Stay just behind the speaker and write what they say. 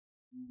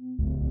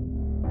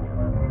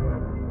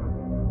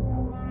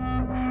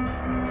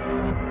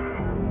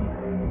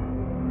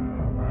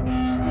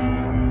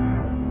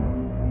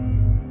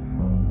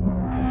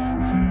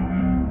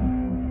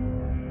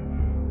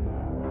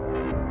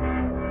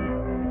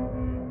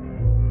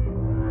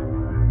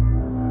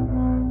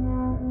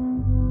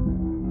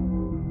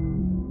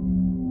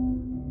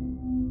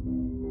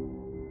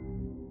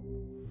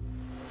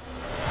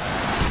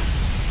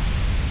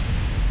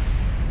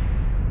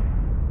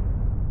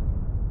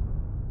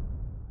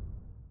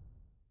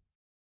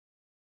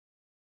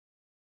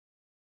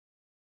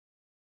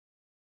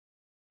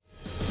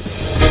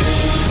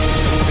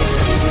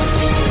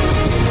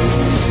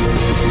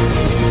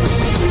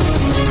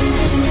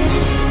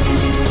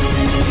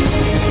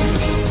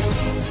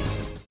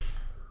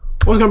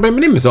What's going on? My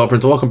name is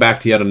ZealetPrince. Welcome back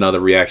to yet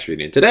another reaction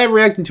video. Today I'm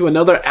reacting to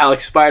another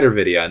Alex Spider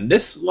video, and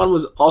this one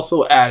was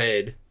also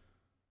added,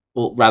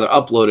 well, rather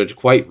uploaded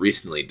quite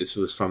recently. This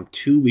was from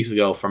 2 weeks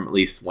ago, from at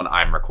least when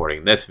I'm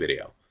recording this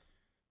video.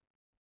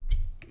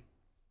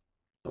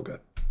 Okay.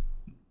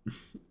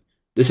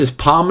 This is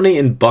Pomni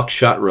and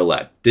Buckshot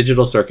Roulette,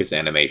 digital circus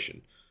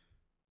animation.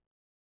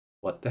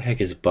 What the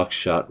heck is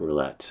Buckshot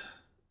Roulette?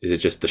 Is it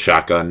just the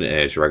shotgun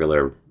and it's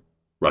regular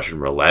Russian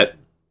roulette?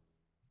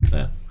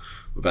 Yeah.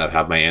 About to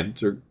have my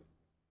answer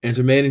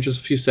made in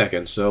just a few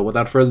seconds. So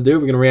without further ado, we're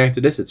going to react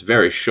to this. It's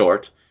very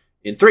short.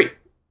 In 3,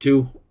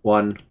 2,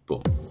 1,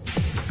 boom.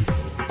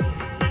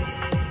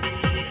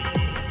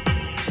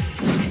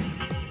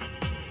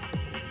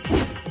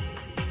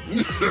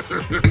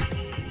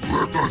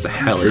 What the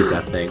hell is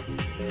that thing?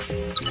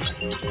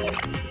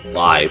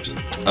 Lives.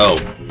 Oh.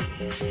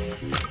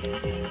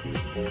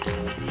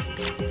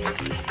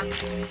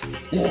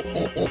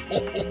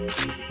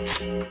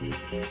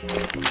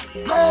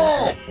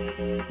 No!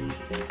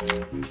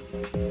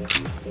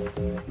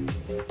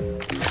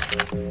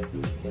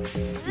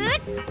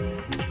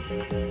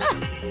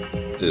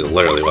 This is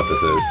literally what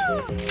this is.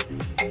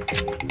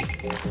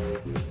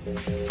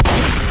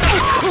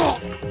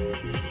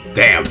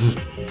 Damn.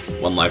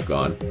 One life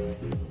gone.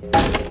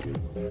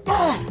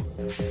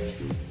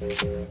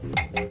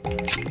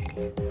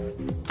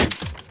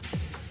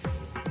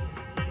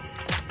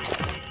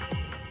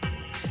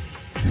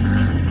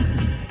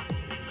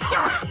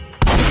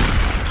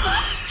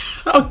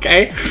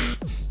 Okay,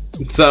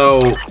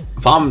 so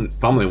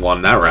Pomni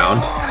won that round.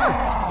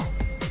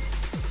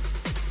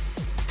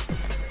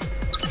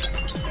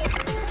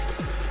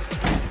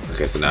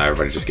 Okay, so now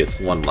everybody just gets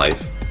 1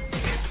 life.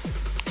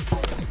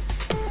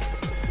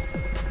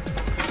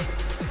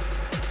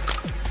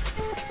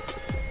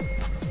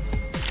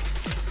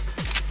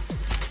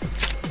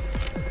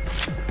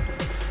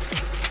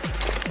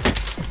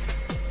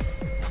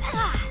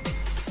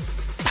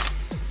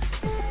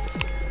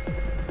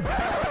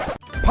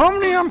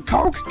 Pomni, I'm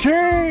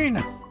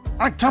cocaine!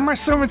 I tell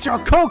myself it's your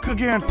coke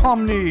again,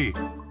 Pomni!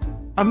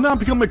 I've now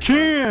become a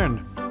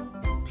can!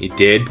 He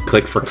did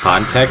click for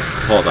context?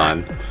 Hold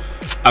on.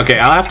 Okay,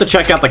 I'll have to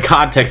check out the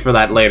context for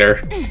that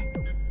later.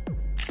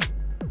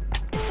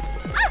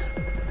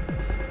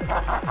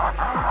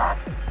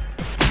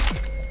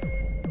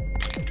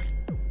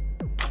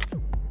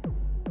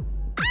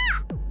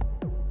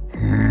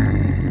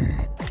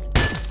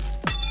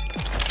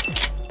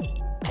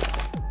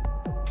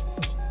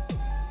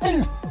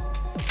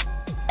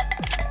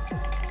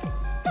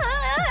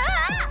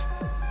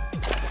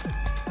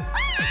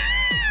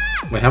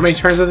 Wait, how many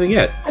turns does he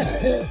get?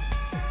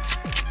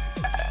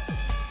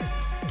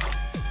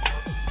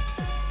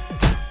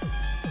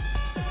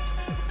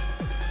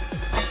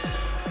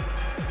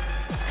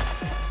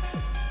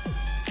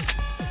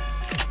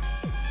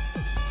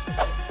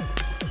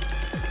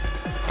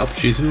 Oh,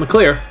 she's in the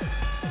clear.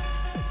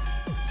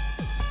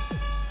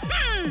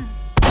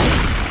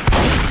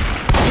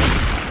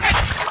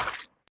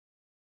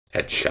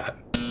 Headshot.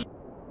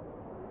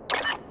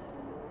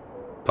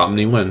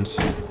 Pomni wins.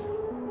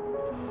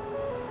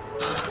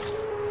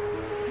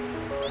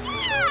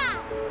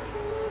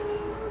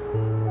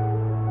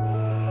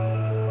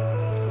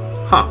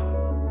 Huh.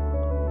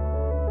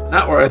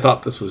 Not where I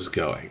thought this was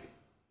going.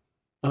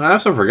 I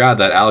also forgot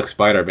that Alex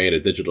Spider made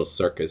a digital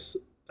circus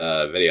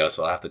video,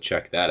 so I'll have to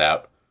check that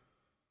out.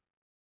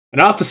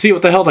 And I'll have to see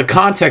what the hell the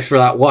context for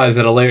that was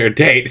at a later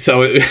date,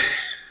 so it...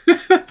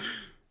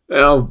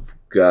 Oh,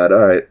 God,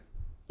 alright.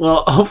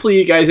 Well, hopefully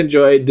you guys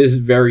enjoyed this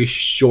very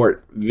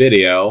short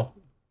video.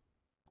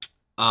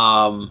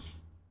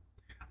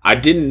 I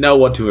didn't know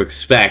what to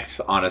expect,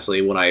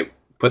 honestly, when I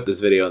put this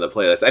video in the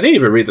playlist. I didn't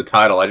even read the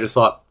title, I just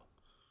saw it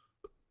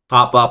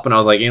pop up, and I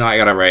was like, you know, I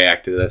gotta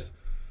react to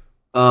this.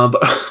 But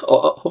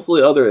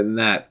hopefully, other than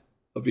that,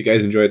 hope you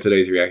guys enjoyed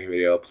today's reaction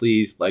video.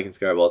 Please like and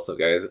subscribe, all that stuff,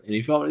 guys. And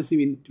if you want to see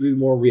me do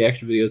more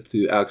reaction videos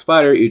to Alex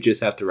Spider, you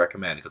just have to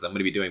recommend, because I'm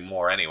going to be doing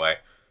more anyway,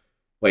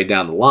 way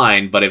down the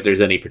line. But if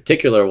there's any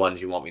particular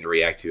ones you want me to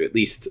react to, at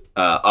least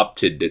up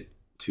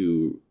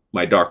to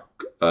my Dark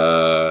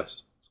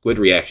Squid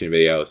reaction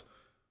videos.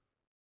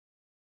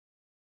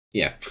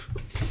 Yeah,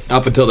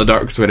 up until the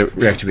Dark Squid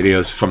reaction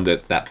videos from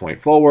that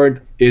point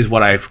forward is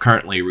what I've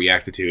currently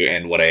reacted to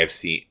and what I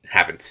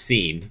haven't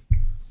seen.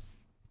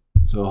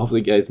 So hopefully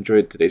you guys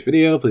enjoyed today's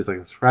video. Please like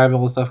and subscribe and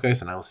all this stuff,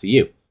 guys, and I will see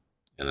you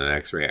in the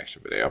next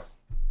reaction video.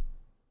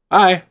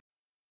 Bye!